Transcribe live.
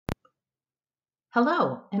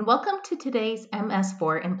Hello, and welcome to today's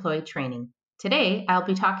MS4 employee training. Today, I'll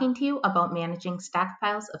be talking to you about managing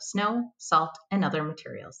stockpiles of snow, salt, and other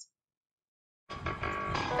materials.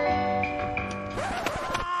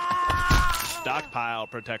 Stockpile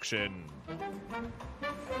protection.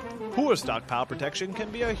 Poor stockpile protection can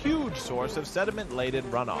be a huge source of sediment-laden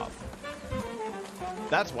runoff.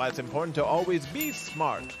 That's why it's important to always be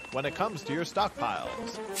smart when it comes to your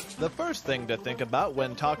stockpiles. The first thing to think about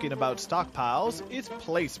when talking about stockpiles is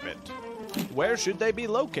placement. Where should they be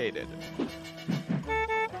located?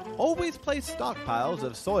 Always place stockpiles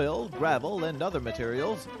of soil, gravel, and other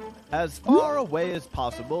materials as far away as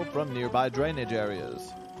possible from nearby drainage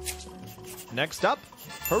areas. Next up,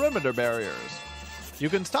 perimeter barriers. You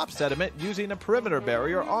can stop sediment using a perimeter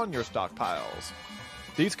barrier on your stockpiles.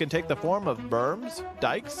 These can take the form of berms,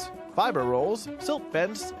 dikes, fiber rolls, silt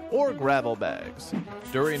fence, or gravel bags.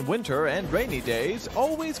 During winter and rainy days,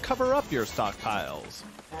 always cover up your stockpiles.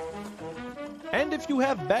 And if you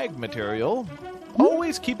have bagged material,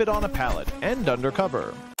 always keep it on a pallet and under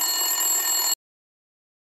cover.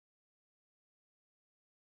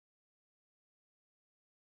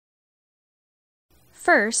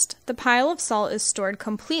 First, the pile of salt is stored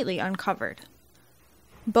completely uncovered.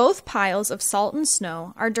 Both piles of salt and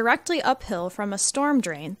snow are directly uphill from a storm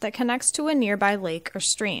drain that connects to a nearby lake or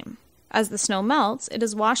stream. As the snow melts, it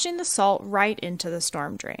is washing the salt right into the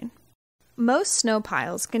storm drain. Most snow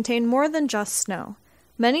piles contain more than just snow.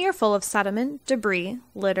 Many are full of sediment, debris,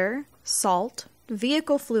 litter, salt,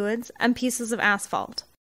 vehicle fluids, and pieces of asphalt.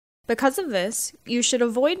 Because of this, you should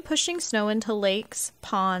avoid pushing snow into lakes,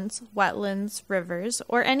 ponds, wetlands, rivers,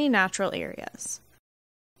 or any natural areas.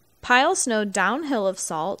 Pile snow downhill of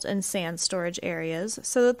salt and sand storage areas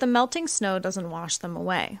so that the melting snow doesn't wash them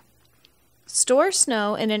away. Store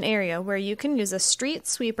snow in an area where you can use a street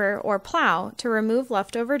sweeper or plow to remove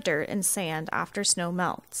leftover dirt and sand after snow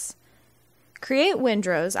melts. Create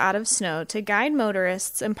windrows out of snow to guide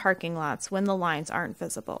motorists in parking lots when the lines aren't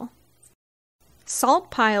visible.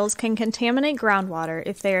 Salt piles can contaminate groundwater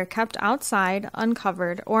if they are kept outside,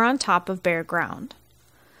 uncovered, or on top of bare ground.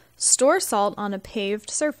 Store salt on a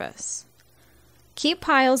paved surface. Keep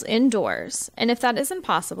piles indoors, and if that isn't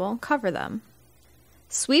possible, cover them.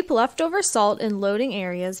 Sweep leftover salt in loading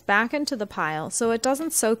areas back into the pile so it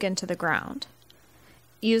doesn't soak into the ground.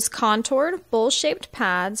 Use contoured, bowl-shaped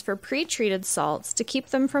pads for pre-treated salts to keep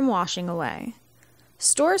them from washing away.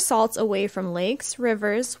 Store salts away from lakes,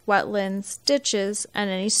 rivers, wetlands, ditches,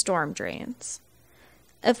 and any storm drains.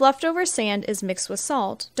 If leftover sand is mixed with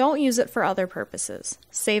salt, don't use it for other purposes.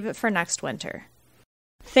 Save it for next winter.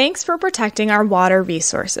 Thanks for protecting our water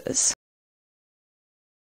resources.